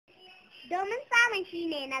Domin samun shi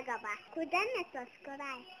ne na gaba, ku danna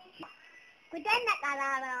subscribe, ku danna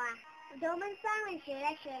ƙararrawa domin samun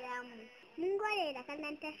shirye-shiryenmu. Mun gode da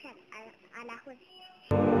kallon tashar AL-RAHUZ.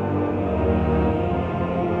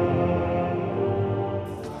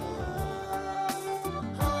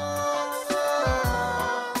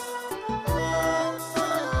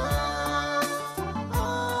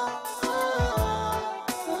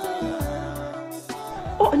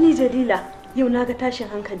 Oh, ni Jalila, yau na ga tashin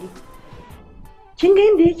hankali. Kin ga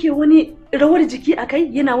yadda yake wani rawar jiki a kai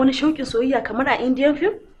yana wani shauƙin soyayya kamar a Indian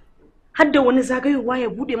film? Har da wani zagayowa ya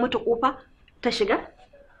buɗe mata ƙofa ta shiga?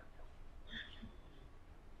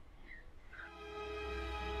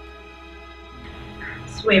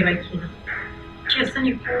 Suwaiba kenan. Kin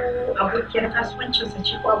sani ko abokiyar kasuwancinsa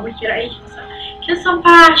ce ko abokiyar aikinsa? Kin san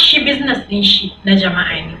fa shi business ɗin shi na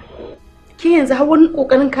jama'a ne. Ki yanzu har wani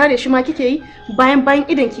ƙoƙarin kare shi ma kike yi bayan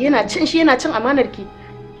idan ki yana cin amanar ki.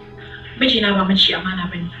 Mijina ba mace amana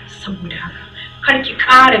bane, saboda haka kar ki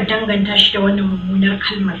ƙara danganta shi da wannan mummunar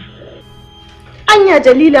kalmar. Anya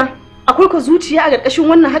Jalila, akwai ka zuciya a ƙarƙashin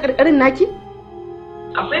wannan haƙarƙarin naki?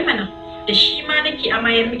 Akwai mana, da shi ma nake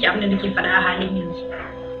amayar miki abin da nake faɗa a halin yanzu.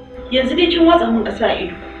 Yanzu dai kin watsa min ƙasa a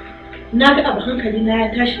ido. Na ga abu hankali na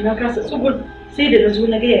ya tashi na kasa tsugun sai da na zo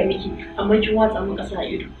na gaya miki, amma kin watsa min ƙasa a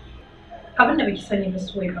ido. Abin da baki sani ba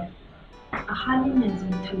Suwaiba, a halin yanzu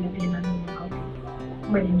tallafi na neman aure.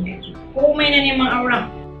 Kuma da ni ake komai na neman auren.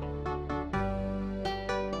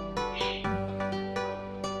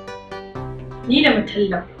 Ni da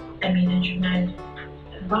Mutalla aminan juna ne,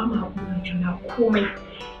 ba mu haƙurin juna komai.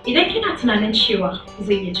 Idan kina tunanin cewa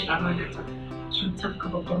zai iya ci amanata, kin tafka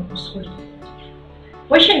babban kuskure.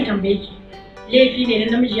 Washin tambaye ki, laifi ne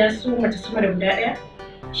na namiji ya so mace sama da guda ɗaya?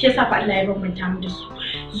 Shi yasa fa Allah ya bambanta mu da su.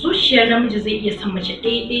 Zuciyar namiji zai iya son mace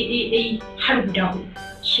ɗaya har guda huɗu.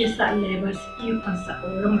 Shi yasa Allah ya ba su ikon sa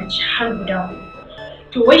auren mace har guda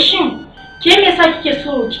huɗu. To wai shin ke me yasa kike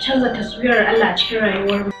so ki canza taswirar Allah a cikin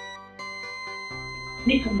rayuwar mu?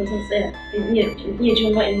 Ni kan ba zan tsaya in iya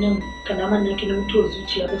jin wa'annan kalaman naki na mutuwar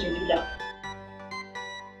zuciya ba Jalila.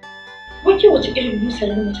 Wace irin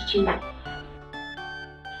musalin mace ce ne?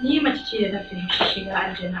 Ni mace ce da na fahimci shiga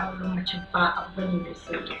aljanna auren mace ba abu ne mai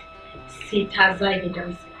sauki. Sai ta zage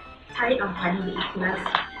damtse, ta yi amfani da ikhlasi,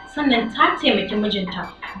 sannan ta taimaki mijinta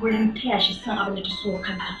wurin taya shi son abin da ta so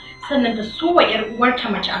kanta, sannan ta so wa 'yar uwarta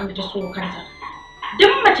mace abin da ta so kanta.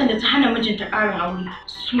 Duk macen da ta hana mijinta ƙarin aure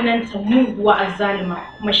sunanta muguwa azzalima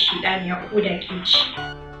kuma shedaniya ko da ke ci.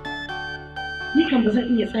 Ni kan ba zan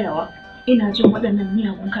iya tsayawa ina jin waɗannan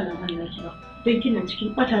miyagun kalaman naki ba, don kina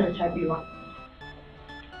cikin ɓata da tabewa.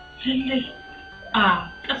 Lallai a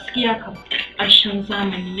gaskiya kam ƙarshen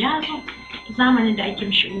zamani ya zo, zamanin da ake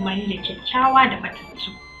mishi umarni da kyakkyawa da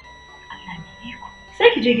matattu. Allah ne iko.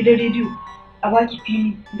 Sai ki je gidan rediyo a baki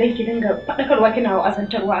fili don ki dinga faɗakarwa kina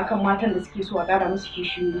wa'azantarwa akan matan da suke so a ƙara musu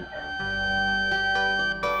kishiyoyi.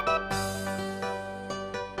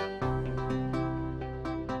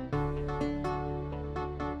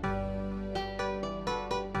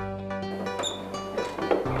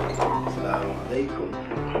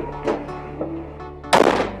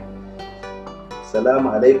 Assalamu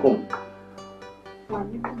alaikum. Wa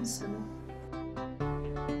alaikum salam.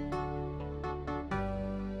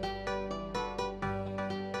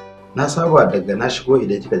 Na saba daga na shigo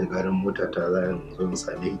idan kika ji karin mota ta zan zo in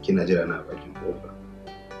same ki kina jira na bakin kofa.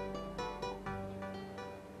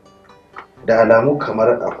 Da alamu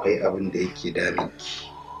kamar akwai abin da yake damin ki.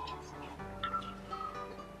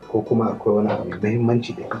 Ko kuma akwai wani abu mai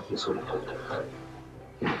muhimmanci da kike so na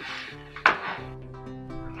tattauna.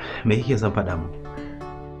 Me kike son faɗa mu?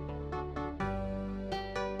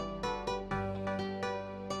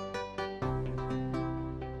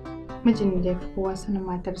 Mijin da ya fi kowa sanin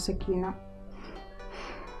matarsa kenan.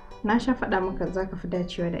 Na sha faɗa maka za ka fi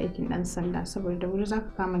dacewa da aikin ɗan sanda saboda da wuri za ka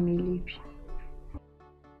kama mai laifi.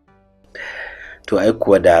 To ai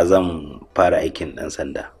kuwa da zan fara aikin ɗan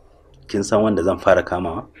sanda. Kin san wanda zan fara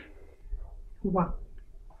kamawa? Wa?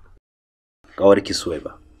 Ƙawarki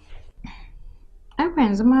Suwaiba. Ai ba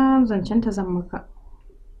yanzu ma zancen ta zan maka.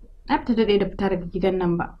 Ai ba ta daɗe da fita daga gidan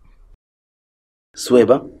nan ba.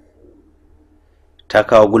 Suwaiba? Ta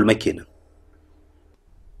kawo gulma kenan.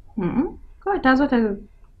 Kawai ta zo ta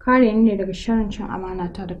kare ni ne daga shirin cin amana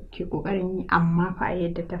ta da ke kokarin yi, amma fa a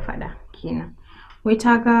yadda ta faɗa kenan. Wai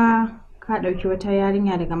ta ga ka ɗauki wata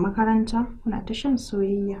yarinya daga makaranta kuna ta shan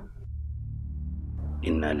soyayya.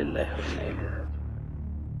 Inna lillahi wa inna ilaihi.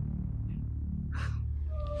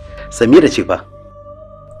 Samira ce fa.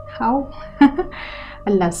 Hau.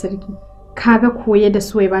 Allah sarki. Kaga koye da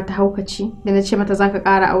Suwaiba ta haukaci da na ce mata zaka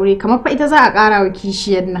ƙara aure kamar fa ita za a ƙara wa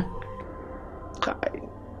kishiyar nan.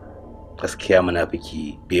 gaskiya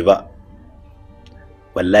munafiki bai ba.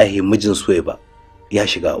 Wallahi mijin soye ba ya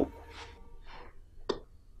shiga uku.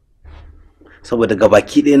 Saboda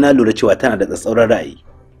gabaki ɗaya na lura cewa tana da tsatsauran ra'ayi.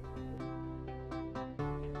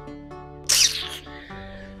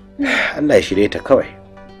 Allah ya shirye ta kawai.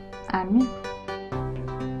 Amin.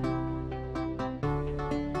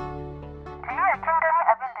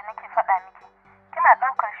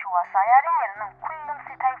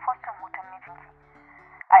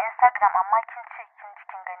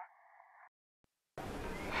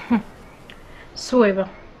 Suwai ba,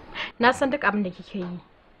 na san duk abin da kike yi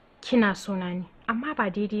kina sona ne, amma ba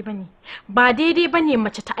daidai bane. Ba daidai bane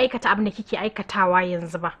mace ta aikata abin da kike aikatawa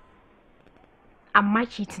yanzu ba. Amma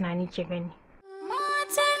ki tunani ki gani.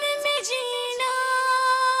 Matar mijina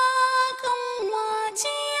kan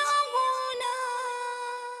wace abuna,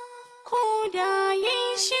 ko da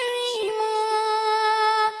yin shiri ma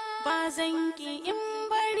ba zan ki in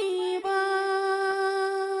bari ba.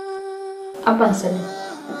 Abban sani.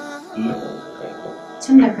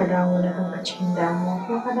 Tun da ka dawo na kanka cikin damuwa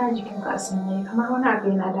ko ka da jikinka a sanye kamar wani abu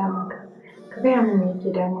yana damunka, ka gaya min me yake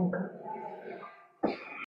damunka.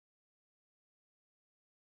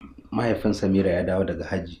 Mahaifin Samira ya dawo daga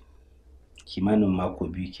hajji kimanin mako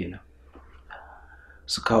 2 kenan.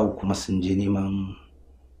 Su kawo kuma sun je neman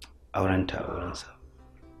aurenta a wurinsa.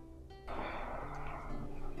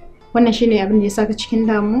 Wannan shine abin da ya saka cikin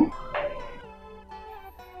damuwa?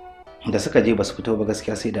 Da suka je ba su fito ba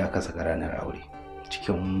gaskiya sai da aka saka ranar aure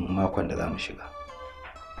cikin makon da za mu shiga.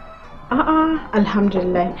 A'a,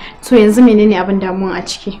 alhamdulillah. To yanzu menene abin damuwa a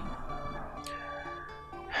ciki?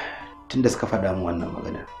 Tunda suka faɗa min wannan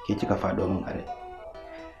maganar, ke kika faɗo min a rai.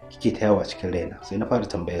 Kike ta yawa cikin raina, sai na fara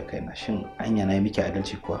tambayar kaina, shin anya na yi miki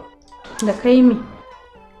adalci kuwa? Da kai me?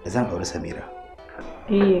 Da zan auri Samira.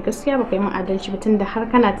 Gaskiya baka yi min adalci ba, tunda har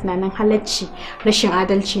kana tunanin halacci rashin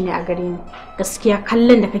adalci ne a gare ni. Gaskiya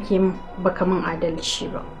kallon da kake min baka min adalci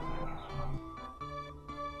ba.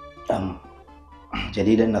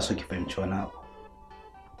 Jaridan na so ki fahimci wani abu.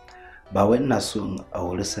 Ba wai ina so in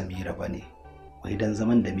auri Samira bane. Wai dan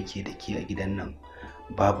zaman da muke da ke a gidan nan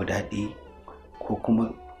babu daɗi ko kuma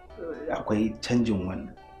akwai canjin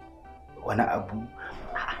wani abu.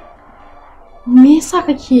 Me yasa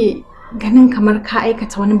kake ganin kamar ka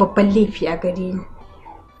aikata wani babban laifi a gare ni?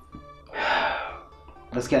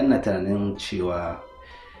 Gaskiya ina tunanin cewa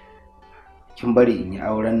kin bari in yi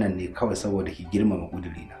auren nan ne kawai saboda ki girmama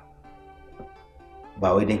ƙudurina.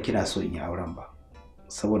 Ba wai dan kina so in yi auren ba.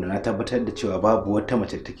 Saboda na tabbatar da cewa babu wata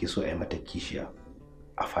mace da take so a yi mata kishiya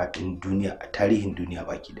a faɗin duniya, a tarihin duniya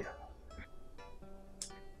baki daya.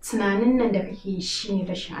 Tunanin nan da kake yi shine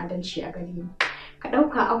rashin adalci a gare ni. Ka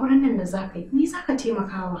ɗauka auren nan da zaka yi, ni zaka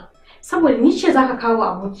taimakawa. Saboda ni ce zaka kawo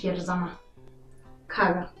abokiyar zama.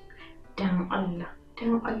 Kaga, dan Allah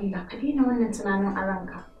ka daina wannan tunanin a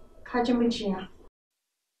ranka. Ka ji mijina.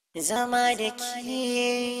 Zama da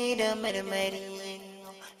ke da marmari,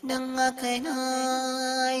 don haka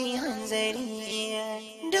na yi hanzari.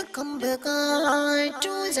 Dukkan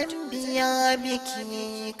bukatu zan biya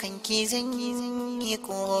biki, kanki zan yi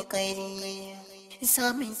kokari.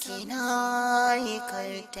 Samun ki na yi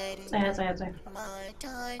kartari. Tsaya.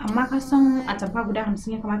 Amma ka san atamfa guda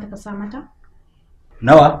 50 ya kamata ka sa mata?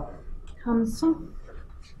 Nawa? 50.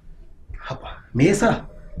 Haba, me yasa?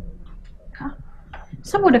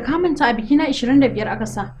 Saboda ka manta a biki na 25 aka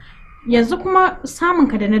sa. Yanzu kuma samun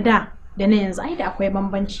ka da na yanzu ai da akwai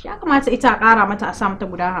bambanci. Ya kamata ita a ƙara mata a sa mata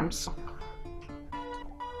guda 50.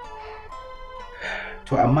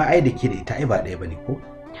 To amma ai da ke da ita ai ba ɗaya bane ko?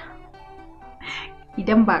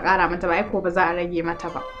 Idan ba ƙara mata ba ai ko ba za a rage mata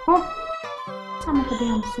ba. Ko? Sa mata da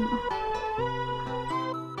 50 ba.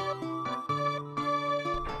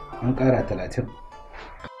 An ƙara 30.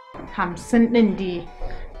 50 ɗin dai.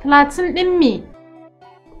 30 ɗin me?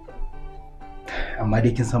 Amma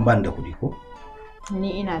dai kin san ban da kuɗi ko?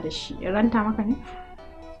 Ni ina da shi. Ranta maka ne?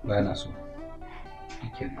 Ba na so.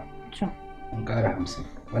 Kenan. To. An ƙara 50.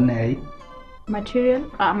 Wannan yayi?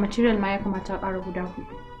 Material ma ya kamata a ƙara guda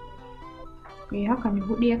 4. Haka ne,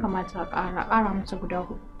 4 ya kamata a ƙara mata guda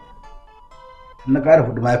 4. Na ƙara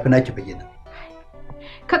 4 ma yafi naki fa kenan.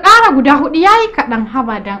 Ka ƙara guda 4 yayi kaɗan,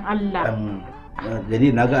 haba dan Allah.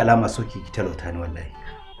 Dalili na ga alama soki ki talauta ni wallahi.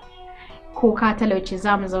 Ko ka talauce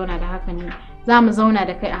za mu zauna da haka ne. Za mu zauna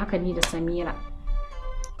da kai a haka ni da Samira.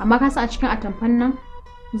 Amma ka san a cikin atamfan nan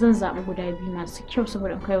zan zaɓi guda 2 masu kyau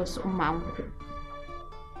saboda in kai wasu umma an gudu.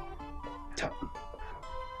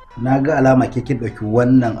 Na ga alama ke kin ɗauki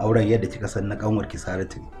wannan auren yadda kika san na kanwar ki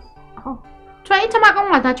Saratu ne. To ita ma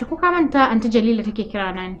kanwata ce, ko ka manta Anti Jalila take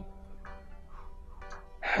kira na ne?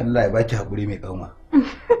 Allah ya baki hakuri mai kanwa.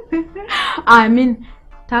 Amin.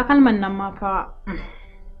 takalman nan ma fa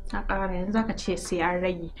a ƙara yanzu zaka ce sai an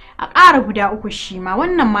rage a ƙara guda 3 shi ma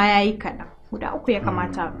wannan ma yayi kaɗan guda 3 ya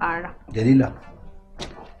kamata a ƙara. Dalila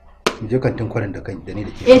je kantin kwarin da kai da ni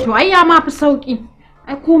da ke. To ai ya ma fi sauki.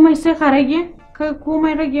 Ai komai sai ka rage? Kai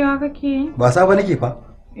komai ragewa kake yi? Ba sa ba nake fa.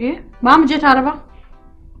 Ba mu je tare ba?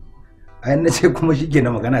 Ai na ce kuma shige na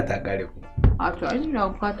magana ta kare ku. A to ai ina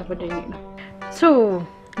ka tafi da ni. So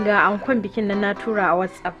ga ankon bikin nan na tura a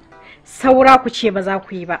WhatsApp. Saura ku ce ba za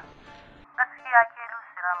ku yi ba. Gaskiya ke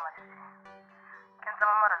Lusira mace. Kin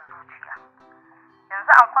zama mara zuciya.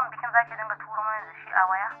 Yanzu ankon bikin zaki dinga turo mana da shi a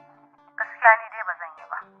waya? Gaskiya ni dai ba zan yi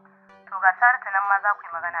ba. To ga Saratu nan ma za ku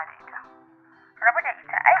yi magana da ita. Rabu da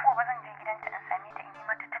ita, ai gobe zan je gidanta in same ta in yi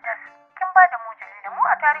mata tatas. Kin ba da mu da mu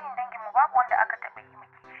a tarihin danginmu babu wanda aka taɓa yi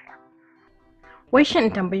miki kishiya. Wai shin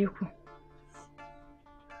in tambaye ku.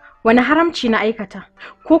 Wani haramci na aikata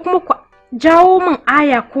ko kuma ku jawo min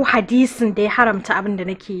aya ko hadisin da ya haramta abin da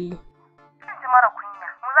nake yi. Kin ji mara kunya,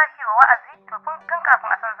 mu za ki wa wa'azi to kun kafin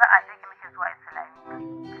a san za a je ki muke zuwa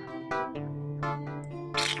Islamiyya.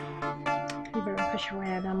 Kashe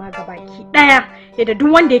waya na ma gabaki daya yadda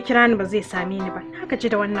duk wanda ya kira ni ba zai same ni ba. Na gaji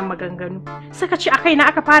da wannan maganganu. Saka ci a kaina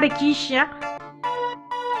aka fara kishiya.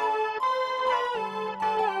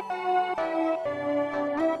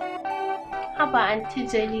 Haba anti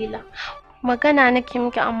Jalila. Magana nake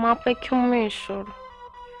miki amma fa kin min shiru.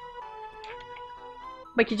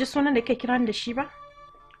 Baki ji sunan da kai kira ni da shi ba?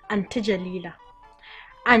 Anti Jalila.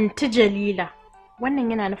 Anti Jalila.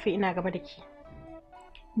 Wannan yana nufin ina gaba da ke.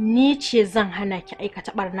 Ni ce zan hana ki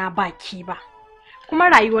aikata barna baki ba. Kuma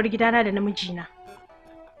rayuwar gidana da namijina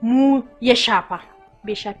mu ya shafa,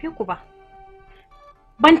 bai shafe ku ba.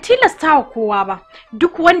 Ban tilasta wa kowa ba.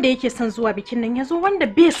 Duk wanda yake son zuwa bikin nan ya zo, wanda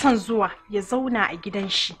bai son zuwa ya zauna a gidan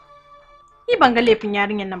shi. Ni ban ga laifin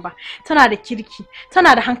yarinyar nan ba. Tana da kirki,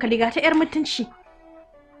 tana da hankali, ga ta yar mutunci.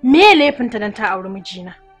 Me laifinta dan ta auri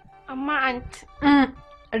mijina? Amma anti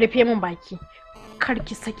rufe min baki. Kar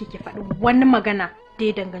ki saki ki faɗi wani magana da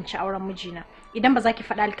ya danganci auren mijina. Idan ba za ki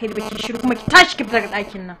faɗa alkhairi ba ki shiru kuma ki tashi ki fita daga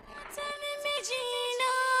ɗakin nan.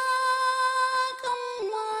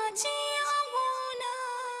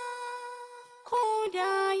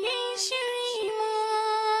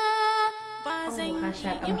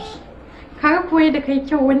 Kaga koyi da kai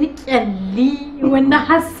kyau, wani kyalli, wani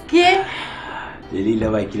haske. Dalila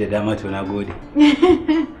baki da dama to na gode.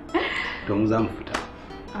 To mu za mu fita.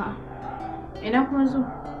 Ina kuma zo?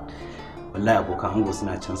 Wallahi abokan ango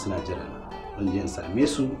suna can suna jira. Zan je in same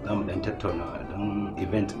su, za mu dan tattauna don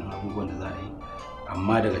event din abubuwan da za a yi.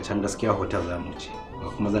 Amma daga can gaskiya hotel za mu ce. Ba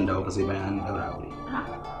kuma zan dawo ba sai bayan an daura aure.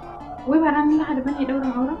 Wai ba ranar Lahadi bane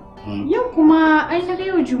daurin auren? Yau kuma ai na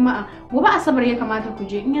yau Juma'a. Gobe Asabar ya kamata ku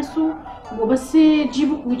je. In ya so gobe sai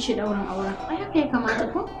jibi ku wuce daurin auren. Ai haka ya kamata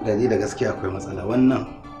ko? Da gaskiya akwai matsala. Wannan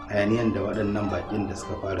hayaniyan da waɗannan bakin da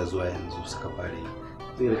suka fara zuwa yanzu suka fara yi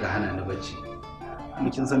zai rika hana ni bacci.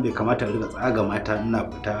 Kin san bai kamata in rika tsaga mata ina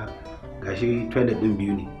fita, gashi toilet din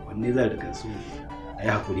biyu ne, wanne za rika so a yi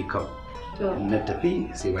hakuri kawai. Na tafi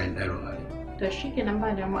sai bayan ɗarin aure. To shikenan ba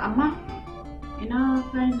damu, amma ina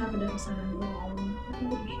kayan namu da sanar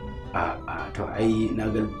da to ai na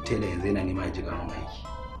ga tela yanzu yana nema ya ji garin aiki,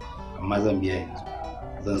 amma zan biya yanzu,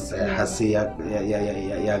 zan tsaya har sai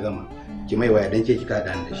ya gama. Ki mai waya dan ke kika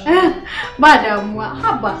haɗa da shi. Ba damuwa,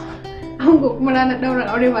 haba. Ango kuma ranar ɗaurin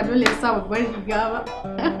aure ba dole ya sa babbar riga ba.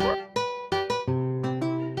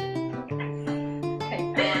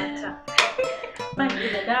 Ba ki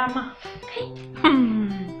da dama.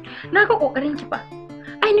 Na ga ƙoƙarin ki ba.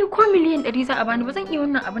 Ai ni ko miliyan 100 za a bani ba zan iya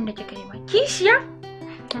wannan abin da kika yi ba. Kishiya?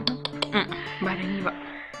 Ba da ni ba.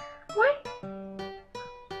 Wai?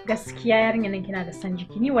 Gaskiya yarinya nan kina da san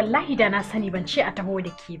jiki. Ni wallahi da na sani ban ce a taho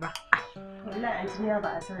da ke ba. Wallahi Antiya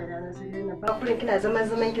ba a sanar da na sai nan ba kullun kina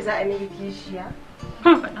zaman ki za a miki kishiya.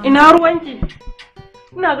 Ina ruwanki?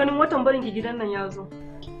 Ina ganin watan barin ki gidan nan ya zo.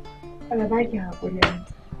 Allah baki hakuri.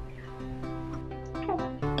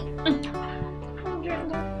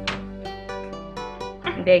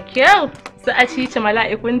 Da kyau su a cici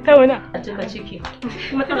mala'ikun tauna a cika ciki.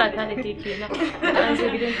 Matsala ta da ke kenan. An zo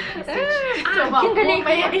gidan da ke sai ci. Kin ga ne?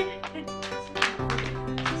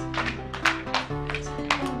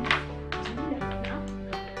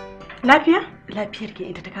 Lafiya? Lafiyar ke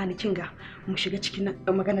ita ta kani kinga. Mu shiga cikin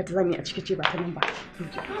magana da zamu yi a ciki ce ba ta nan ba.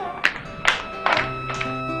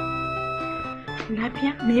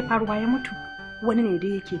 Lafiya? Me ya faruwa ya mutu? Wani ne da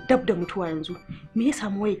yake dab da mutuwa yanzu. Me ya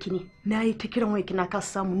samu wayarki ne? Nayi ta kiran wayarki na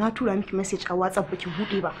kasa samu, na tura miki message a WhatsApp baki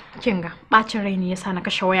bude ba. Kinga, bacin rai ne yasa na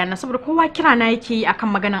kashe waya na saboda kowa kira na yake yi akan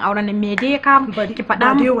maganan auren nan. Me dai ka ki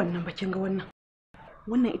faɗa mu? Ba dai wannan ba, kinga wannan.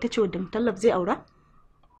 Wannan ita ce wadda Mutallab zai aura?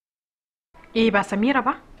 Ba Samira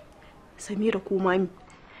ba? Samira ko mami?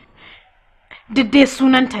 Duk dai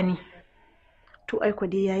sunanta ne. To aiko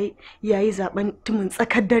dai yayi zaben tumun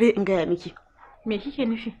tsakar dare in gaya miki. Me kike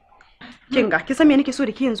nufi? Kin ga ki san me nake so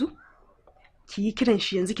da ki yanzu? Ki yi kiran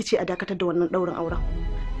shi yanzu ki ce a dakatar da wannan daurin auren.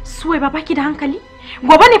 Suwai ba baki da hankali?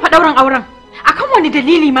 Gobe ne fa daurin auren. Akan wani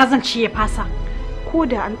dalili ma zan ci ya fasa? Ko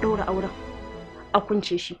da an daura auren a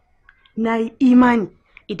kunce shi. Na yi imani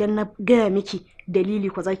idan na gaya miki dalili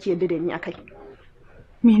ko zaki yarda da ni akai.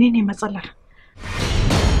 Menene matsalar?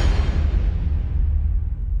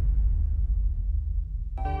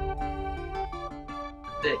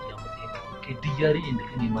 Kai duk yarinyar da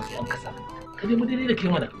ka nema sai an kasa ka nemi daidai da kai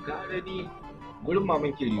mana. Ka ni gurin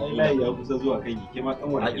maman ke rigo wallahi ya kusa zuwa kai ke ma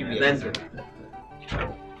kanwar ki zan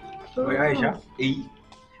wai Aisha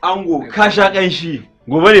ango ka sha kanshi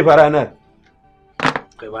gobe ne fa ranar.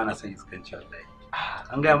 Kai ba na son iskanci wallahi.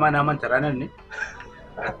 An gaya ma na manta ranar ne?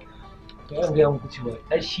 To an gaya muku cewa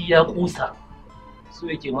ai shi ya kusa so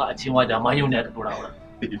yake ma a ce ma da ma yau ne aka dora auren.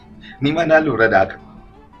 Ni ma na lura da haka.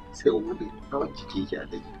 Sai umu da rawan jiki yake a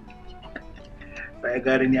dai. Sai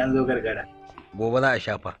gari ni an zo gargara. Gobe za a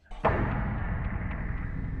shafa.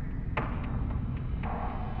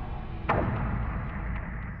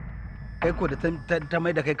 Kai ko da ta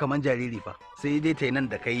mai da kai kaman jariri fa sai dai ta yi nan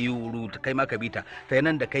da kai yuru ta kai ma ka bita ta yi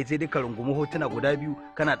nan da kai sai dai ka rungumi hotuna guda biyu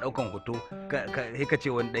kana daukan hoto sai ka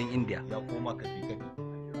ce wani dan India ya koma ka bi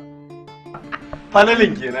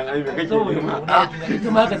panelin kenan ai me kake nema ita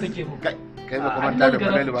ma ka take mu kai ba kuma ta da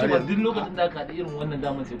panel ba ne duk lokacin da ka da irin wannan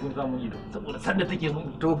daman sai kun samu ido saboda sanda take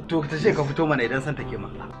mu to ta ce ka fito mana idan san take ma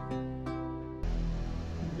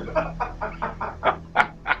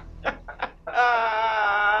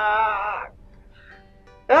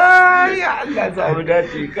ai Allah ya mu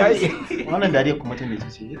dace kai wannan dariya kuma ta mece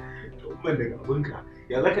ce to ban daga abinka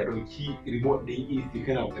ya zaka dauki remote din AC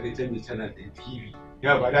kana kokarin canza channel din TV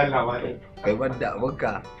ya ba da Allah ba kai banda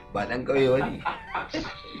abinka ba dan kauye wani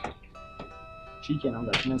shikenan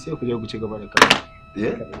ga nan sai ku je ku ci gaba da kai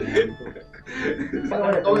ba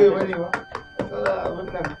da kauye bane ba abin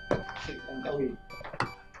nan dan kauye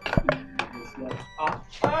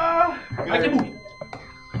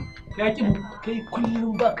ya ki mu kai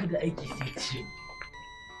kullum baka da aiki sai ce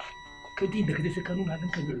kai din da kaje sai ka nuna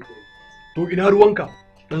ɗinka ne to ina ruwanka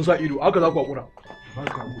dan sa ido haka za ku hakura ba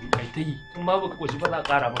ka hakuri kai ta yi in ma baka koshi ba za a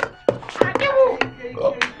ƙara maka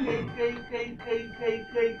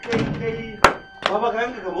kai baba ka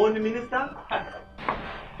yanka gaba wani minista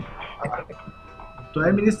to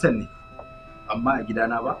ai ministan ne amma a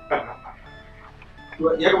gidana ba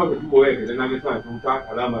to ya gama ka duba wayar ka na ga tana tuta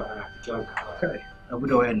alamar ana cikin ka abu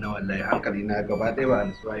da wayan na wallahi hankali na gaba ɗaya ba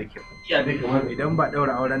nutsuwa yake ba. Iya dai kamar idan ba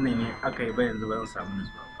daura auren nan aka yi ba yanzu ba zan samu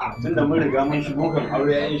nutsuwa. A tunda mun riga mun shigo kan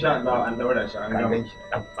aure ya insha Allah an daura shi an gama shi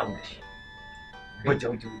dan tsam da shi. Bacci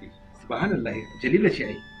wuce wuce. Subhanallah Jalila ce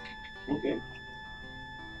ai. Okay.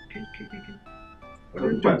 Kai.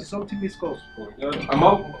 20 something miss calls.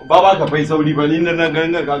 Amma baba ka bai sauri ba ni nan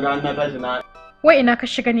ganin kaga an na tashi na. Wai ina ka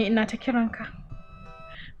shiga ne ina ta kiranka.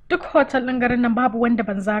 Duk hotel ɗin garin nan babu wanda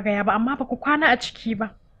ban zagaya ba amma ba ku kwana a ciki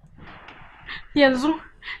ba. Yanzu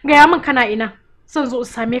gaya min kana ina zan zo in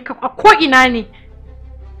same ka a ko ina ne.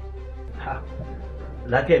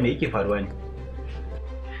 Lafiya me yake faruwa ne?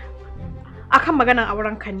 Akan maganan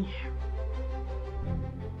auren ka ne.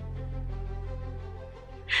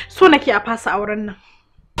 So nake a fasa auren nan.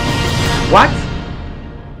 What?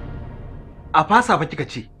 A fasa fa kika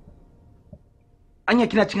ce? Anya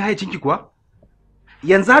kina cin hayacinki kuwa?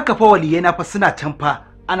 Yanzu haka fa waliyai na fa suna can fa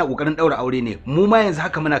ana kokarin daura aure ne mu ma yanzu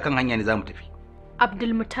haka muna kan hanya ne zamu tafi.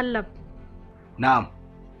 Abdul Mutallab. Na'am.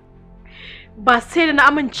 Ba sai da na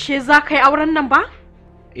amince za ka yi auren nan ba?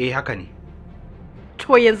 Eh haka ne.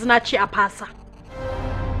 To yanzu na ce a fasa.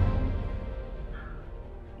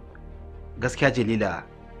 Gaskiya Jalila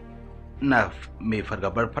ina mai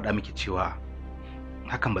fargabar faɗa miki cewa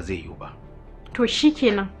hakan ba zai yiwu ba. To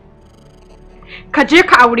shikenan. Ka je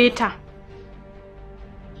ka aure ta.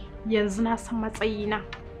 Yanzu na san matsayina.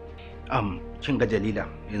 Kin ga Jalila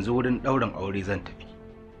yanzu wurin ɗaurin aure zan tafi.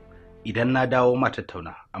 Idan na dawo ma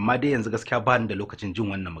tattauna amma dai yanzu gaskiya ba ni da lokacin jin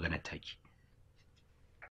wannan maganar taki.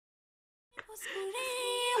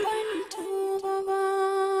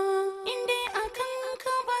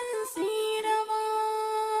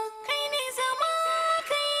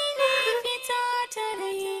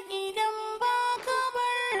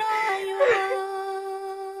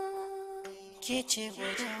 ce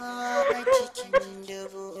guda a cikin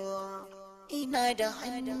dubu ina da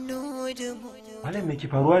hannu dubu. Malam me ke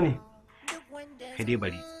faruwa ne? Kai dai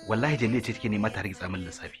bari wallahi Jalila ce take nema ta rike tsamin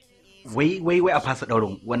lissafi. Wai a fasa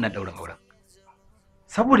wannan daurin auren.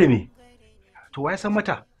 Saboda me? To wai san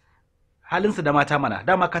mata halinsu da mata mana,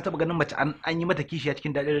 dama ka taba ganin mace an yi mata kishiya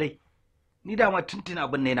cikin daɗin rai? Ni dama tuntun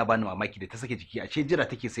abin nan yana bani mamaki da ta sake jiki, ashe jira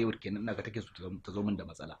take sai kenan ina ga take so ta zo min da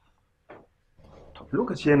matsala.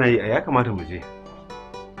 Lokaci yana yi, ya kamata mu je.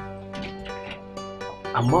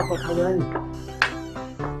 Amma fa ka gane.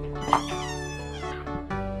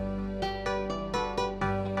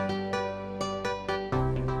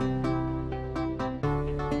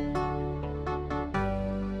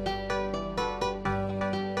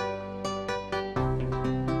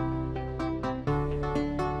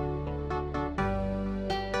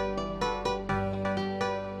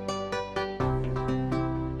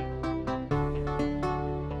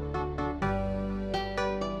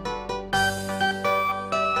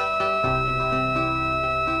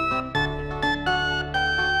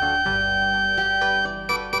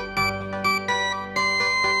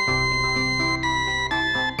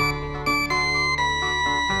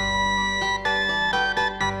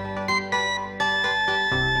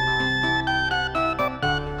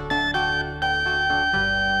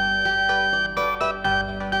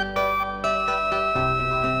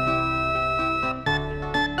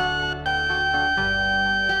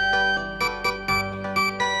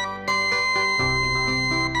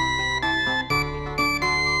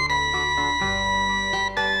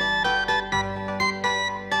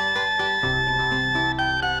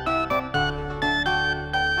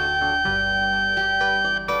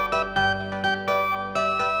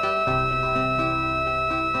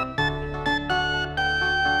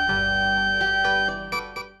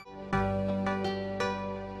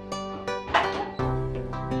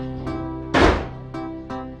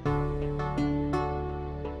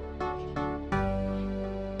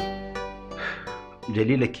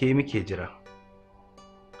 Jalila ke muke jira.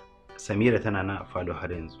 Samira tana nan a falo har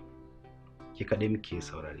yanzu. Ki kaɗai muke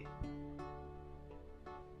saurare.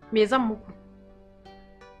 Me zan muku?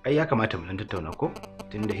 Ai ya kamata mu dan tattauna ko?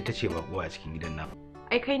 Tunda ita ce baƙuwa a cikin gidan nan.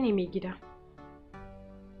 Ai kai ne mai gida.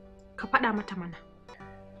 Ka faɗa mata mana.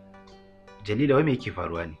 Jalila wai me yake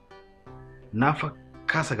faruwa ne? Na fa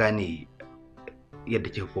kasa gane yadda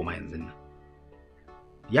kika koma yanzu nan.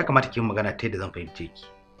 Ya kamata ki magana ta yadda zan fahimce ki.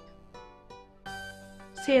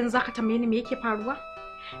 Sai yanzu zaka tambaye ni me yake faruwa?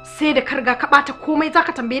 Sai da karga ka bata komai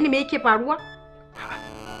zaka tambaye ni me yake faruwa?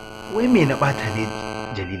 Wai me na bata ne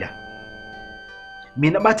Jalila? Me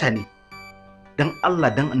na bata ne? Dan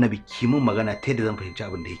Allah dan Annabi ki mun magana ta yadda zan fahimci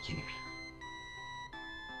abin da yake nufi.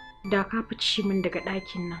 Da ka fice min daga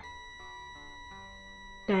ɗakin nan.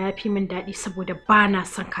 Da ya fi min daɗi saboda ba na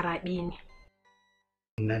son karaɓe ni.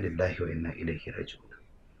 Inna lillahi wa inna ilaihi raji'un.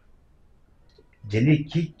 Jalil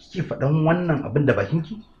kike faɗan wannan abin da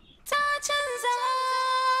bakinki? Ta canza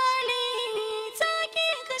hali ta ki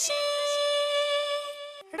kashi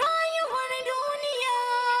rayuwar duniya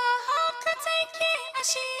haka take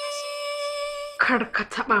ashe. Kar ka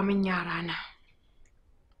taɓa min yarana.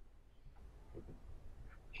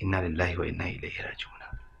 Inna lillahi wa inna ilaihi raji'un.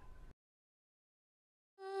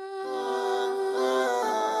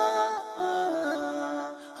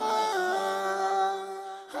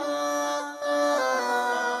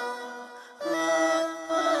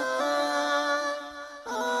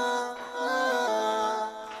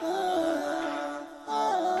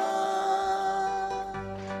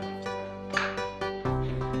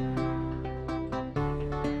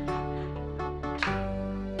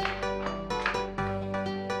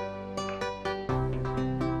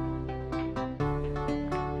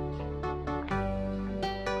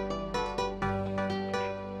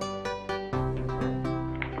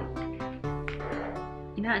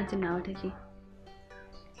 Ina antin nawa take?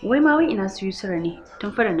 Wai ma wai ina su Yusra ne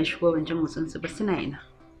tun fara na shigo ban ji motsin su ba suna ina.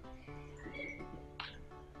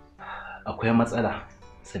 Akwai matsala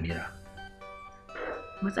Samira.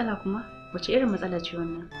 Matsala kuma? Wace irin matsala ce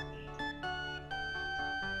wannan?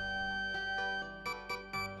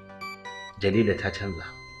 Jalila ta canza.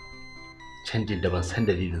 Canjin da ban san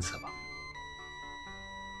dalilinsa ba.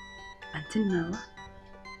 Antin nawa?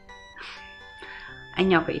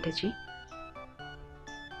 Anya fa ita ce?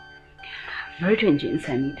 Bari to in je in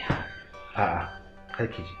same ta. A'a, kar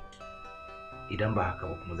ki je. Idan ba haka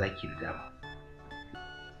ba kuma zaki da dama.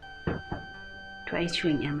 To ai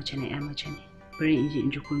ciwon ya mace ne. Bari in je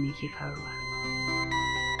in ji ko me yake faruwa.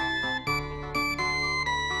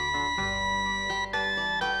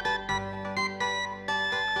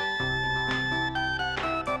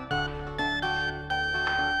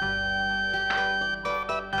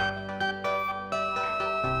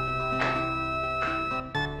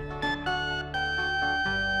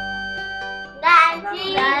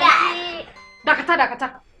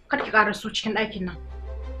 Dakata, kar ki ƙara su cikin ɗakin nan.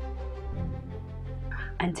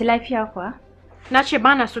 Anti lafiya kuwa? Na ce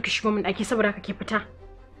ba na so ki shigo min ɗaki saboda kake fita.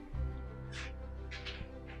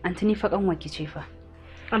 Antini fa kanwarki ce fa.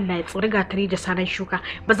 Allah ya tsori gatari da saran shuka.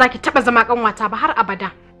 Ba za ki taba zama kanwata ba har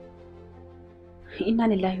abada. Inna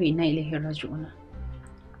lillahi wa inna ilaihi raji'un.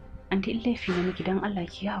 Anti in laifi ne miki dan Allah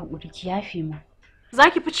ki ya haƙuri ki yafe mu. Za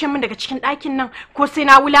ki fice min daga cikin ɗakin nan ko sai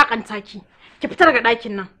na wulakanta ki. Ki fita daga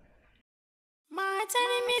ɗakin nan.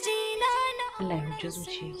 Matar mijina na Allah ya huce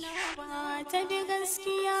zuciyarki. ba ta da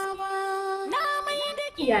gaskiya ba. Na mai da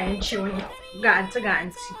Iyayen ce wani ga anti.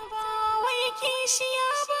 wai kishiya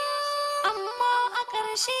ba. Amma a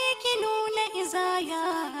ƙarshe ki nuna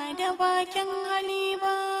izaya da bakin hali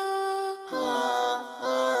ba.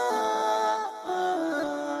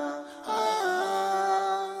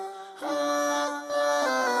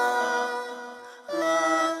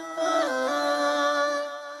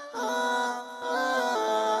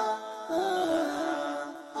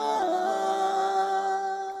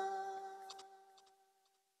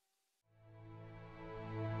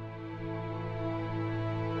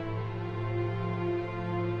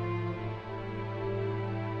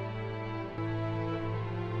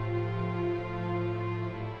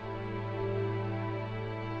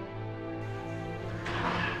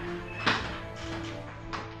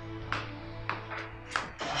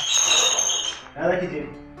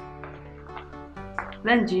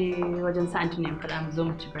 Zan je wajen sa Antony in faɗa mu zo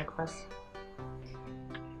mu ci breakfast.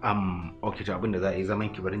 Okay, to abinda za a yi zaman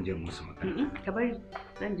ki barin je musu magana. Ka bari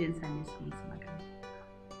zan je in same su musu magana.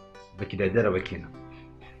 Baki daddara ba kenan.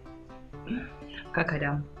 Kaka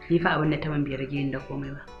damu. Ni fa abin da ta man bai rage ni da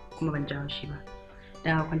komai ba, kuma ban jawo shi ba.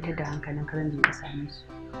 Dan ka kwantar da hankalin ka zan je in same su.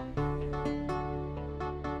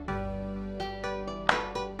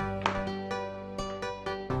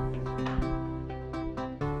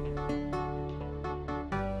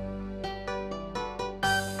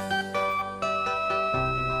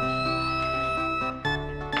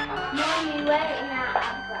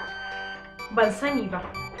 Ban sani ba.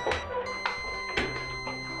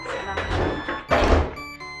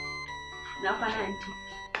 Na kwana anti.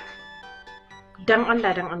 Dan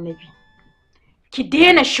Allah dan Annabi. Ki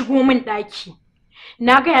daina shigo min ɗaki.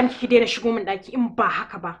 Na gaya miki ki daina shigo min ɗaki in ba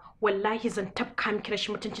haka ba wallahi zan tafka miki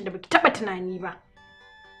rashin mutuncin da baki taɓa tunani ba.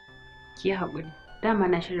 Ki yi haƙuri. Dama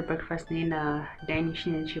na shirya breakfast ne na dining shi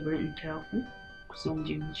ne ce bari in kira ku zo mu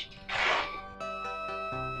je mu ci.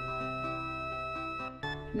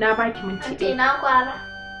 Na baki minti ɗaya. Na kwara.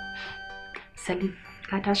 Salim,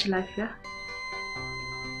 ka tashi lafiya?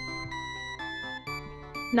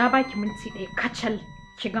 Na baki minti ɗaya kacal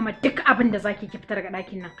ki gama duk abin da zaki ki fitar daga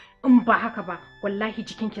ɗakin nan. In ba haka ba wallahi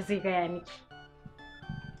jikinki zai gaya miki.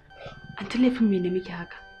 Anti laifin me ne miki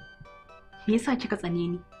haka? Me yasa kika tsane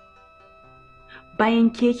ni? Bayan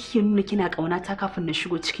ke kike nuna kina ƙaunata kafin na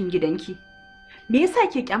shigo cikin gidanki. Me yasa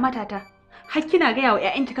ke kyamata ta? Har kina gaya wa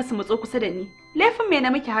ƴaƴanki kasu matso kusa da ni. Laifin me na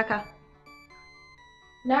miki haka?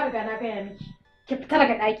 Na riga na gaya miki. Ki fita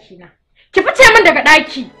daga ɗaki na. Ki fice min daga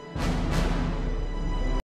ɗaki.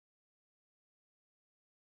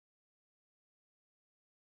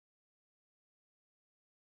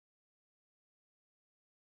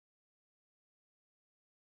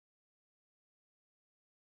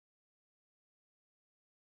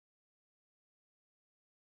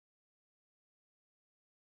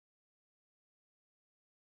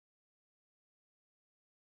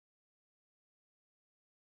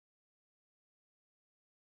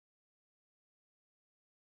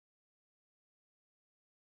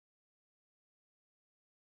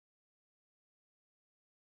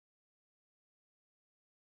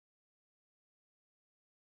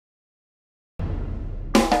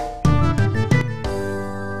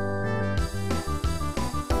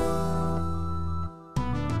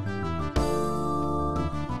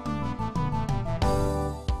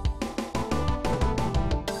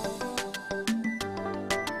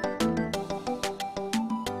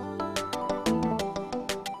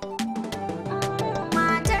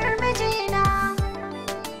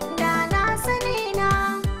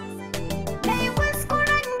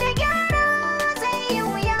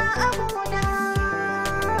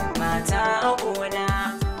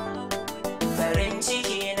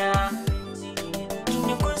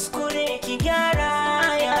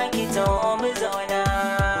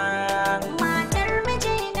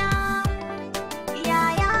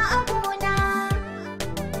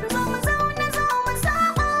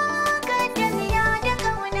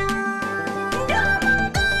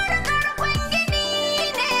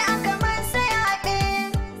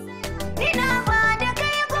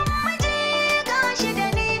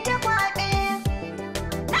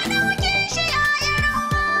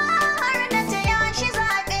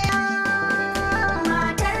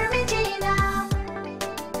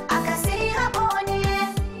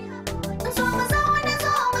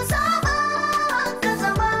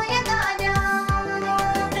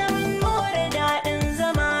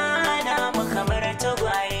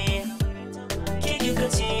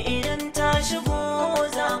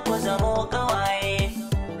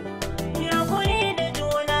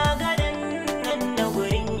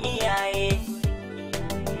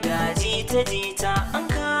 jita-jita an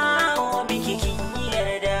kawo miki kin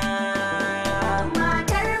yarda.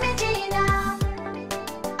 Matar mijina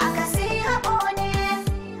aka sai haɓo ne,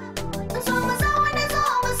 zo mu zaune zo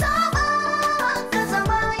mu saba ka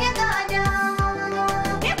zama ya gada.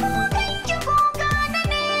 Ni kukan ki kuka na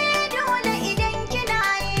ne dole idan kina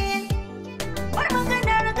yi, bar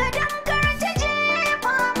maganar gadon kar ta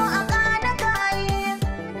jefa mu a ƙana kayi.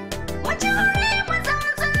 Wace hore mazan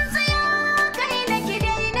tsintsiya kai na ki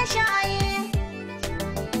daina shayi,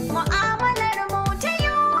 mu'amalar mu ta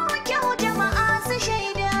yau kyau jama'a su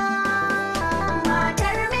shaida.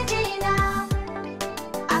 Matar mijina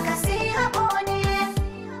aka sai haɓo ne,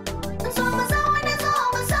 zo mu zaune zo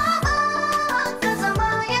mu saba ka zama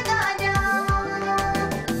ya gada.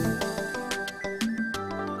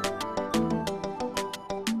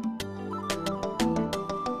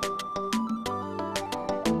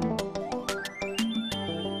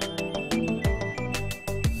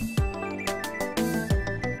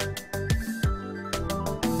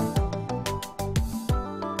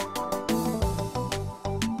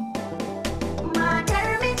 Matar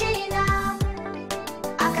mijina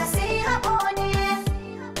aka sai haɓo ne,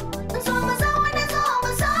 zo mu zaune zo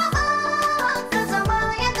mu saba ka zama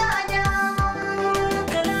ya gada.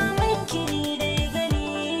 Kalaman ki dai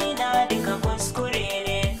gani na duka kuskure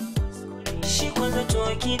ne, shi ko zato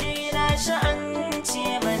ki dai na sha'anci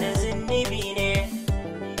mana zunubi ne.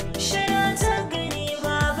 Shara ta gani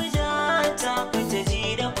babu ja ta fita ji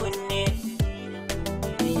da kunne,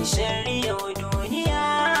 sharri yau duniya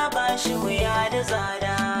ba shi wuya da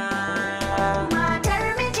tsada. Matar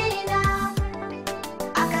mijina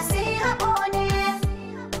aka sai haɓo ne,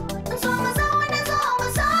 zo mu zaune zo mu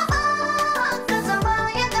saba ka zama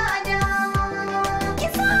ya gada. Ki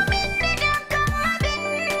sa min da dukkan abin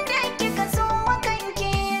da kika so wa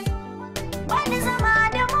kanki, ba ni zama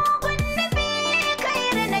da mugun nufi kai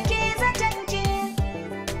da nake zaton ki.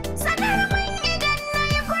 Sanar min idan na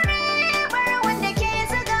yi kure bar wanda ke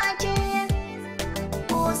zuga ki,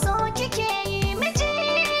 ko so kike yi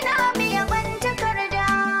mijina biya ban takarda.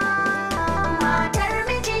 Matar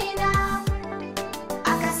mijina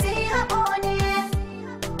aka sai haɓo ne,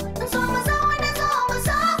 zo mu zaune zo mu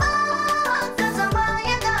saba ka zama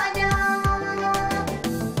ya gada.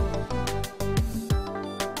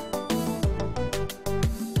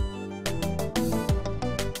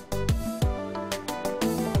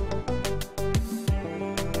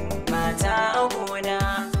 Mata a gona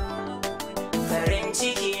farin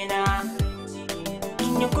ciki na,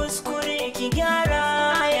 kin yi kuskure ki gyara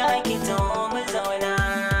ya ki taho mu zauna.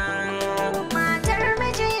 Matar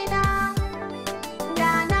mijina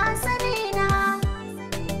da na sani na,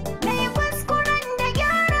 na yi kuskuren da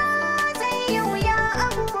gyara zai yi wuya a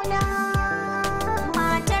gona.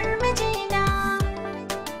 Matar mijina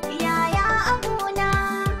yaya a gona,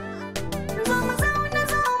 zo mu zaune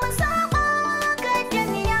zo mu saba ga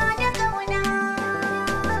duniya da kauna.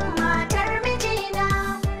 Matar mijina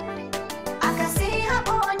aka sai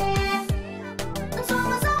haɓo ne, zo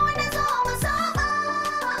mu zaune zo mu saba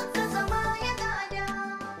ka zama ya gada.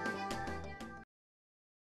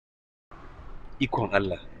 Ikon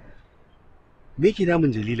Allah. Me yake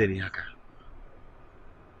damun Jalila ne haka?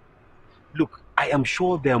 Look, I am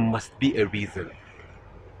sure there must be a reason.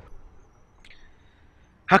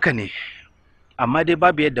 Haka ne, amma dai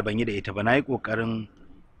babu yadda ban yi da ita ba. Na yi ƙoƙarin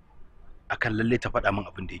akan lalle ta faɗa min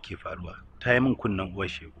abin da yake faruwa. Ta yi min kunnen uwar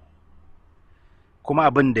shegu. Kuma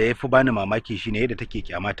abin da ya fi bani mamaki shine yadda take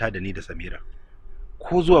kyamata da ni da Samira.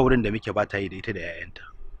 Ko zuwa wurin da muke ba ta yi da ita da 'ya'yanta.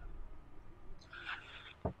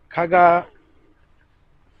 Kaga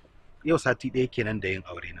yau sati ɗaya kenan da yin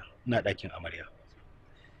aure na. Ina ɗakin amarya.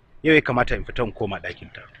 Yau ya kamata in fita in koma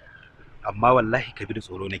ɗakinta. Amma wallahi Kabir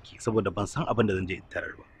tsoro nake saboda ban san abin da zan je in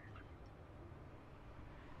tarar ba.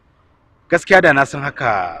 Gaskiya da na san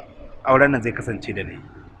haka auren nan zai kasance da ni.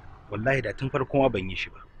 Wallahi da tun farko ma ban yi shi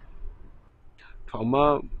ba. To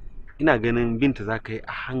amma ina ganin binta za ka yi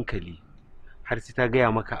a hankali har sai ta gaya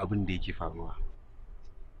maka abin da yake faruwa.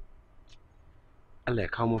 Allah ya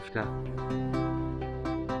kawo mafita.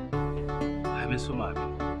 Amin suma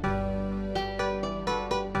amin.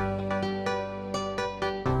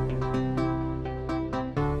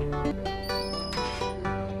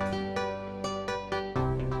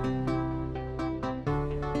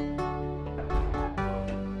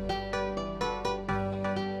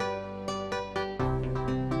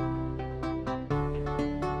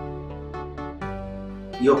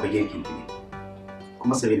 Yau fa girkin ki ne,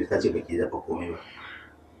 kuma Sabida ta ce baki dafa komai ba.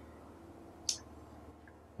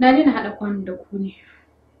 Na daina haɗa kwano da ku ne.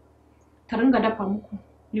 Ta ringa dafa muku,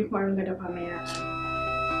 ni kuma ringa dafa mai yara.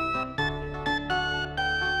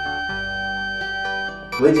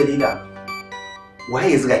 Wai Jalila,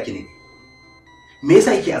 Waye ya zuga ki ne? Me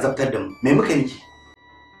yasa yake azabtar da mu? Me muka yi?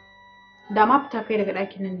 Da ma fita kai daga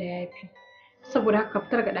ɗakin nan da ya fi. Saboda haka ka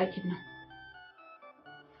fitar ga ɗakin nan.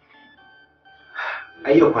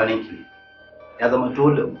 Ayyo kwanan ki ne. Ya zama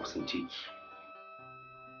dole in kusance ki.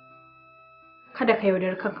 Kada ka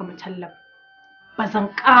yaudari kanka Mutallab. Ba zan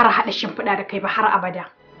ƙara haɗa shimfiɗa da kai ba har abada.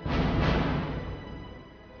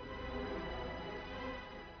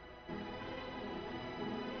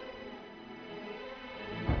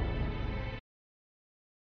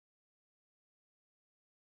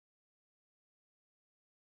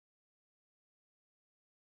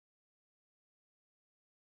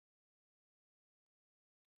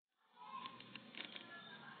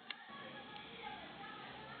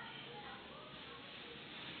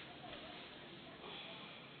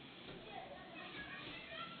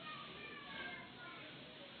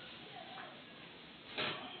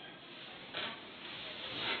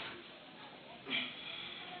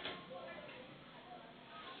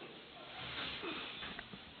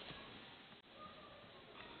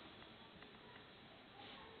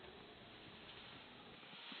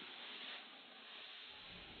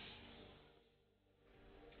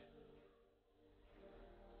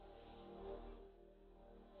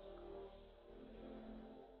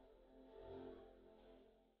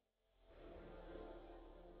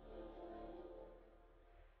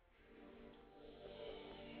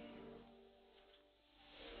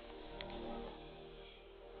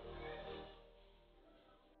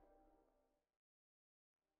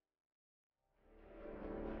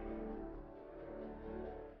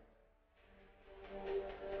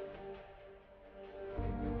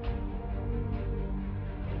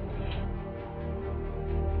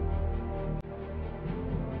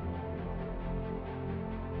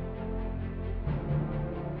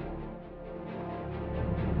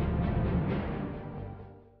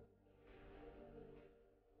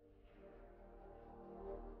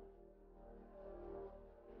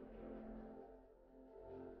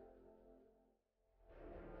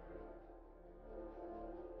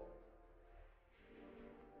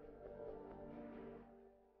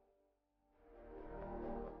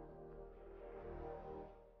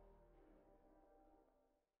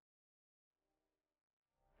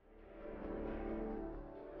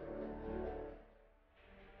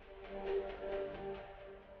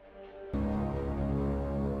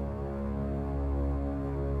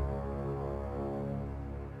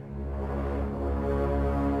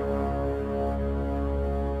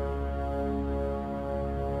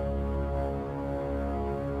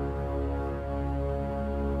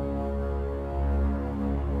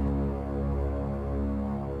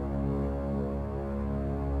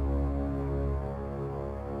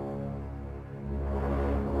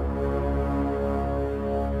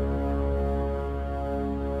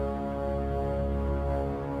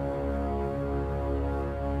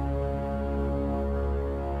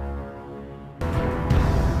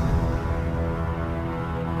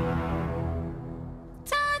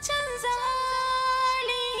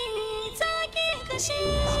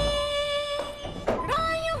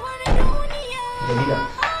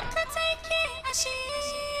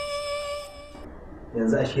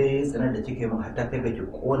 Yanzu ashe tsanar da kike min hatta kai ga ki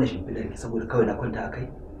kona shimfidar ki saboda kawai na kwanta akai.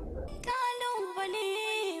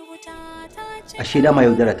 Ashe dama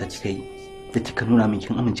yaudara ta kika yi da kika nuna min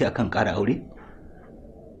kin amince akan ƙara aure?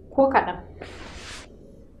 Ko kaɗan.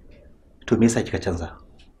 To me yasa kika canza?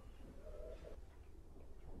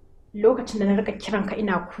 Lokacin da na rika kiranka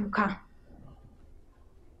ina kuka.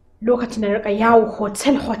 Lokacin da na rika yawo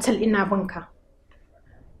hotel ina binka.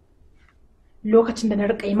 Lokacin da na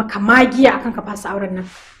rika yi maka magiya akan ka fasa auren nan.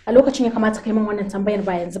 A lokacin ya kamata kai min wannan tambayar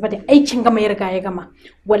ba yanzu ba da aikin gama ya riga ya gama.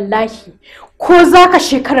 Wallahi ko zaka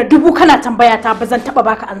shekara 1000 kana tambaya ta ba zan taba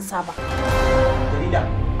baka ansa ba. Jarida.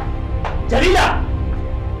 Jarida.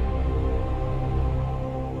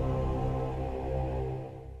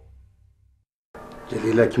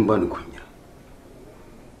 Jalila kin bani kunya.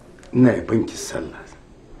 Ina yi banki sallah.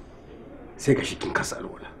 Sai ka shi kin kasa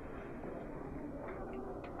alwala.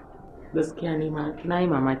 Gaskiya ne ma na yi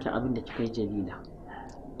mamakin abin da kika yi Jalila.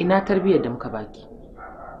 Ina tarbiyyar da muka baki.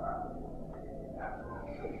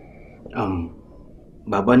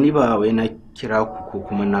 Baba ni ba wai na kira ku ko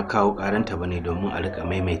kuma na kawo karanta bane domin a rika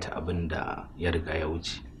maimaita abin da ya riga ya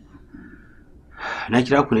wuce. Na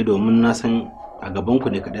kira ku ne domin na san a gaban ku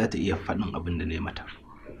ne kada ta iya faɗin abin da na yi mata.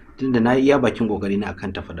 Tunda na iya bakin kokari na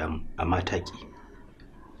akan ta faɗa min amma ta ki.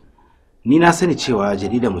 Ni na sani cewa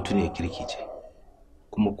Jarida mutum ne kirki ce.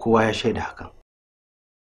 Kuma kowa ya shaida hakan.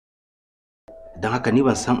 Don haka ni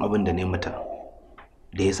ban san abin da na yi mata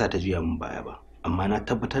da yasa ta juya min baya ba, amma na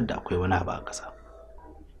tabbatar da akwai wani abu a ƙasa.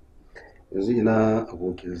 yanzu ina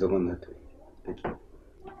abokin zaman na take.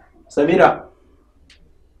 Samira.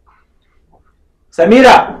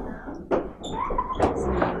 Samira.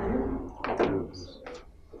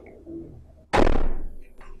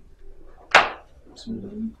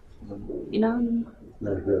 Ina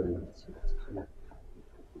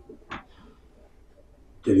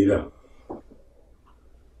Jalila,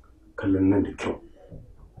 kallon nan da kyau.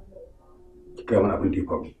 Ki gaya mana abin da ya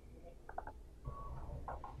faru.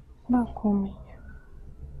 Ba komai.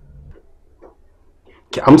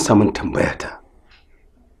 Ki amsa min tambayata.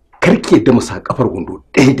 Kar ki yadda mu sa kafar gundo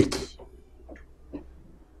ɗaya da ke.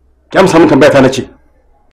 Ki amsa min tambayata na ce.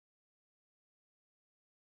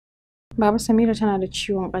 Baba Samira tana da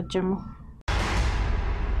ciwon ƙanjamau.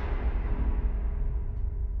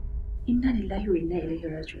 Inna lillahi wa inna ilaihi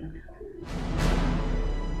raji'un.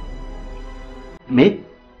 Me?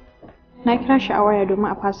 Na kira shi a waya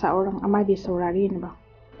domin a fasa auren amma bai saurare ni ba.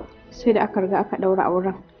 Sai da aka riga aka ɗaura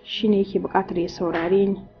auren shine yake buƙatar ya saurare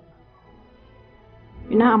ni.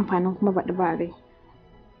 Ina amfanin kuma baɗi ba rai.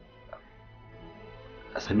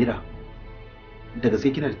 Samira, da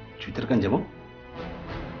gaske kina da cutar kanjamau?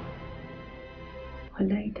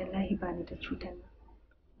 Wallahi tallahi ba ni da cutar nan.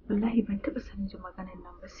 Wallahi ban taɓa sanin jin maganar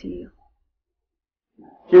nan ba sai yau.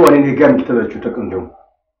 Ke wani ne gaya miki tana da cutar kanjamau?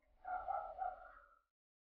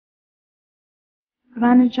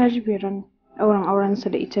 Ranar jajiberin ɗaurin aurensa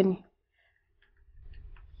da ita ne.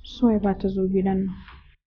 Suwai ba ta zo gidan nan.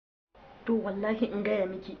 To wallahi in gaya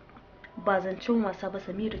miki ba zancen wasa ba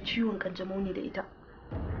Samira ciwon kanjamau ne da ita.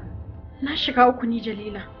 Na shiga uku ni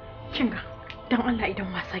Jalila. Kinga, dan Allah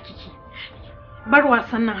idan wasa kike. Bar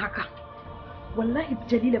wasan nan haka. Wallahi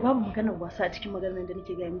Jalila babu maganar wasa a cikin maganar da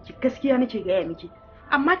nake gaya miki. Gaskiya nake gaya miki.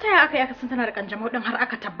 Amma ta yaya aka yi aka san tana da kanjamau din har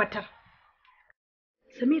aka tabbatar?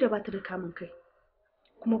 Samira ba ta da kamun kai.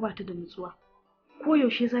 Kuma ba ta da nutsuwa. Ko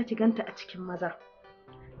yaushe za ki ganta a cikin maza.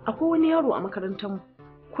 Akwai wani yaro a makarantar mu.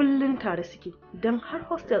 Kullun tare suke don har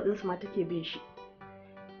hostel ɗinsu ma take bin shi.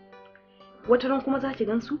 Wataran kuma za ki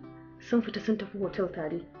gansu sun fita sun tafi hotel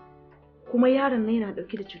tare. Kuma yaron nan yana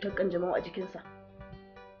ɗauke da cutar kanjamau a jikinsa.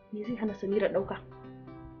 Me zai hana Samira ɗauka?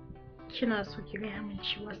 Kina so ki gaya min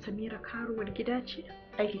cewa Samira karuwar gida ce?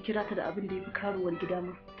 Ai ki kira ta da abin da ya fi karuwar gida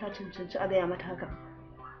ma. Ta cancanci a gaya mata haka.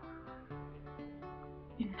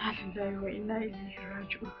 Inna lillahi wa inna ilaihi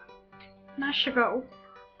raji'un. Na shiga uku.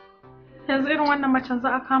 Yanzu irin wannan macen za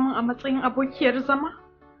a kamun a matsayin abokiyar zama?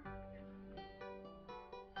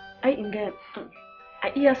 Ai in gaya a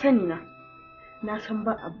iya sani na san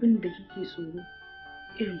ba abin da kike tsoro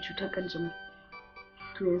irin cutar kanjamau.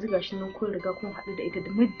 To yanzu gashi nan kun riga kun haɗu da ita da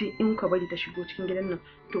muddin in ka bari ta shigo cikin gidan nan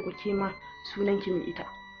to ku ke ma sunan ki mai ita.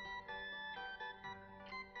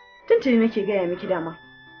 Tuntuni nake gaya miki dama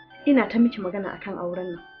ina ta miki magana akan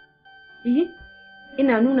auren nan.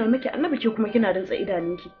 Ina nuna miki annabi ke kuma kina rintsa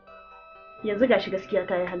idanunki. Yanzu gashi gaskiya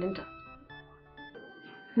ta yi halinta.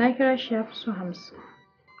 Na kira shi ya fi so 50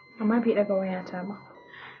 amma bai daga wayata ba.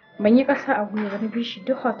 Ban yi ƙasa a gwiwa na bi shi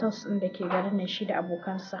duk hotels ɗin da ke garin nan shi da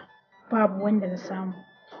abokansa. Babu wanda na samu.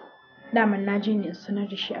 Daman na je ne in sanar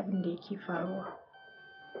da shi abin da yake faruwa.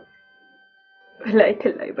 Wallahi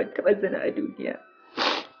tallahi ban taɓa zina a duniya.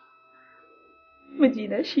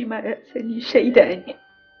 Mijina shi ma ya sani shaida ne.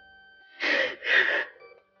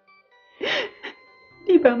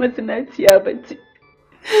 Ni ba mazinaciya ba ce.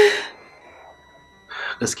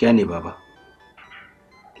 Gaskiya ne baba.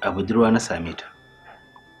 A budurwa na same ta.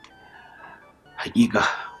 Hakika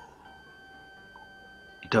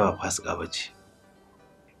ita ba fasika ba ce.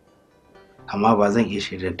 Amma ba zan iya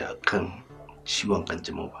shaidar da kan ciwon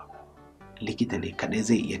kanjamau ba. Likita ne kadai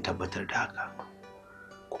zai iya tabbatar da haka.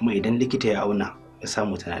 Kuma idan likita ya auna ya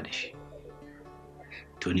samu tana da shi,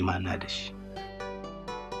 to ni ma na da shi.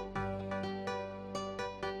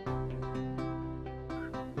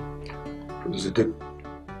 Yanzu duk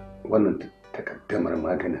wannan takaddamar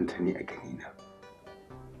maganinta ne a ganina.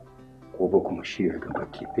 Ko ba kuma shi ya gaba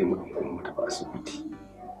ke ɗaya mu ta ba asibiti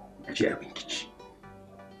a ji abin kici.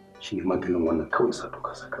 Shi ne maganin wannan kawai sa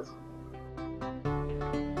doka sa kaza.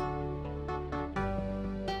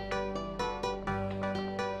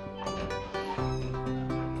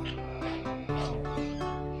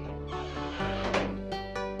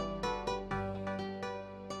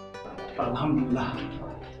 Alhamdulillah.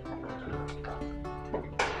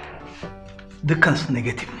 Dukkansu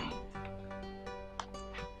negative ne.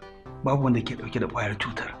 Babu wanda ke dauke da ƙwayar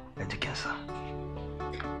cutar a jikinsa.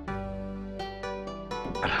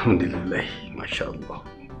 Alhamdulillah, masha Allah.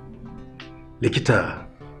 Likita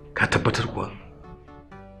ka tabbatar kuwa?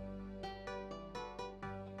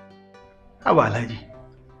 Haba Alhaji,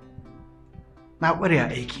 na ƙware a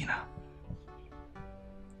aikina.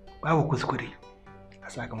 babu kuskure a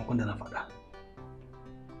sakamakon da na faɗa.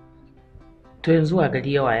 To yanzu a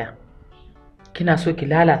gari ya waya. Kina so ki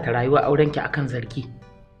lalata rayuwar aurenki akan zargi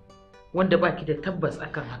wanda baki da tabbas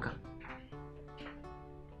akan hakan.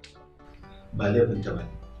 Ba laifin ta ba.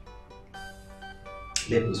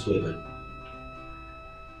 Laifin so ba.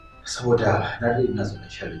 Saboda na da ina zaune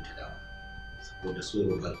sharrin ta dawo. Saboda so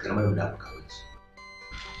ba karamar da aka kawo ci.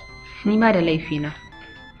 Ni ma da laifina.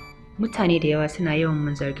 Mutane da yawa suna yawan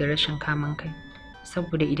mun zargin rashin kamun kai.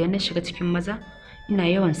 Saboda idan na shiga cikin maza, ina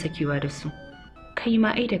yawan sakewa da su. Kai ma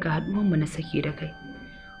ai daga haɗuwanmu na sake da kai.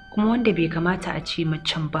 Kuma wanda bai kamata a ce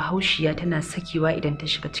macen Bahaushiya tana sakewa idan ta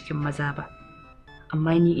shiga cikin maza ba.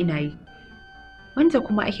 Amma ni ina yi. Wanda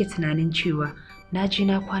kuma ake tunanin cewa na je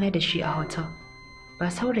na kwana da shi a hotel. Ba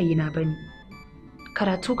saurayina ba ne.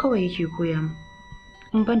 Karatu kawai yake koya min.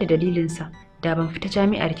 In ban da dalilinsa, da ban fita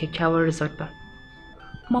jami'ar kyakkyawar result ba.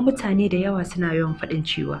 Kuma mutane da yawa suna yawan faɗin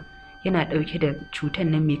cewa yana ɗauke da cutar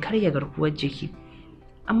nan mai karya garkuwar jiki.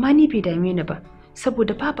 Amma ni bai dame ni ba,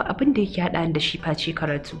 saboda babu abin da yake haɗa da shi face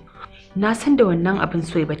karatu. Na san da wannan abin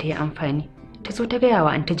soyi ba ta yi amfani. Ta zo ta gaya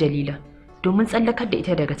wa Anta Jalila domin tsallakar da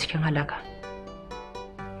ita daga cikin halaka.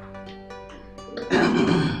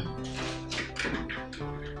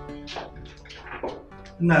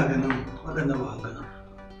 Ina ganin waɗannan maganganun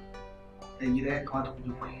ɗan gida ya kamata ku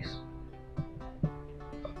je ku yi su.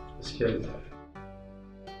 Gaskiya ne.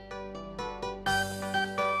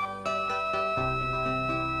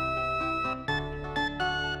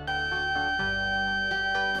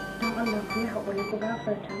 Don Allah ku yi haƙuri ku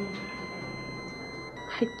gafarta mu.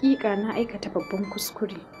 Hakika na aikata babban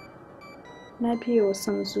kuskure. Na biye wa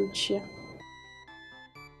son zuciya.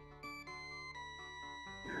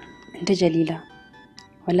 Da Jalila,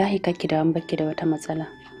 wallahi kake da an baki da wata matsala.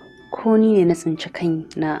 Ko ni ne na tsinci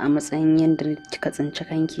kaina a matsayin yadda kika tsinci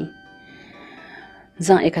kanki.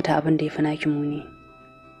 Zan aikata abin da ya fi naki muni.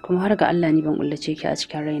 Kuma har ga Allah ni ban ullace ki a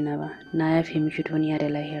cikin raina ba. Na yafe miki duniya da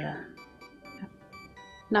lahira.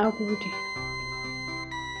 Na gode.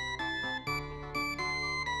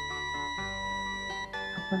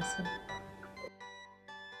 Abbasa.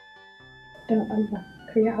 Don Allah,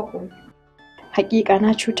 ka yi haƙuri. Hakika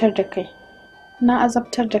na cutar da kai. Na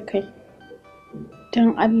azabtar da kai.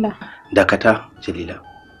 Don Allah. Dakata, Jalila.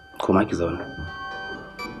 Koma ki zauna.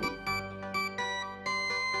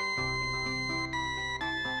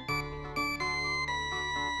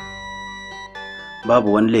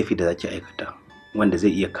 Babu wani laifi da zaki aikata wanda zai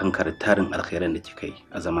iya kankare tarin alkhairan da kika yi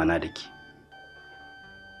a zamana da ke.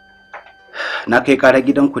 Na kai kara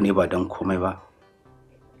gidanku ne ba don komai ba.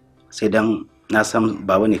 Sai dan na san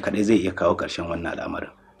baba ne kadai zai iya kawo ƙarshen wannan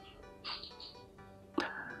al'amarin.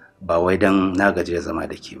 Ba wai dan na gaji da zama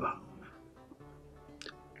da ke ba.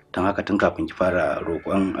 Don haka tun kafin ki fara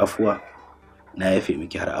roƙon afuwa na yafe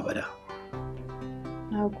miki har abada.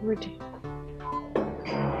 Na gode.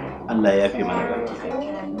 Allah ya yafe mana baki.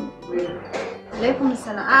 Alaikum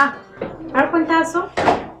salam. Har kun taso?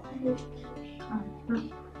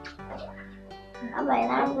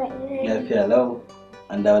 Lafiya lau.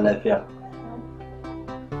 An dawo lafiya.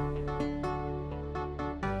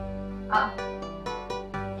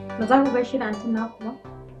 Ba za ku gaishe da antin naku ba?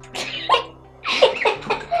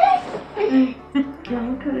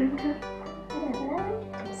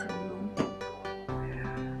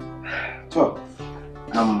 To,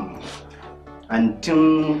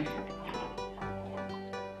 antin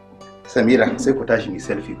Samira sai ku tashi mi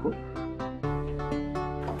selfie ko?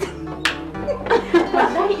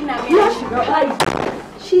 Wallahi ina ga shiga bayi.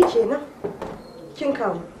 Shi kenan. Kin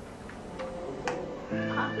kawo.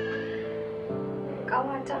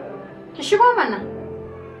 Kawata. Ki shigo mana.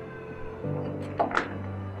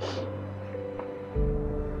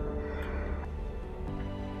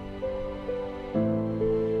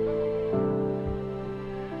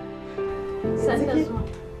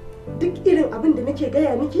 Duk irin abin da nake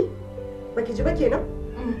gaya miki, baki ji ba kenan?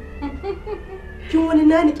 Kin wani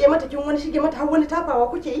nanike mata, kin wani shige mata, har wani tafawa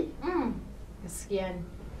kuke yi? Gaskiya ne.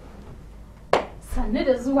 Sannu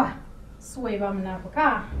da zuwa, suwai ba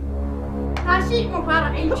munafuka. Tashi mu fara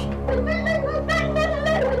aiki.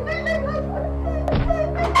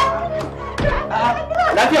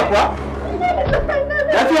 Lafiya kuwa?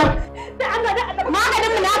 Lafiya?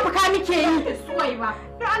 Maganin munafuka muke yi. Suwai ba.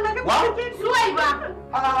 Suwai ba.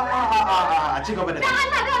 A ci gaba da.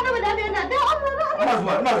 Ina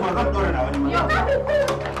zuwa zan dora na wani.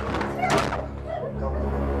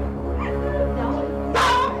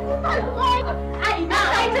 Ai,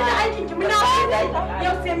 na aikin ki munafuka.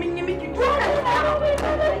 Yau sai mun yi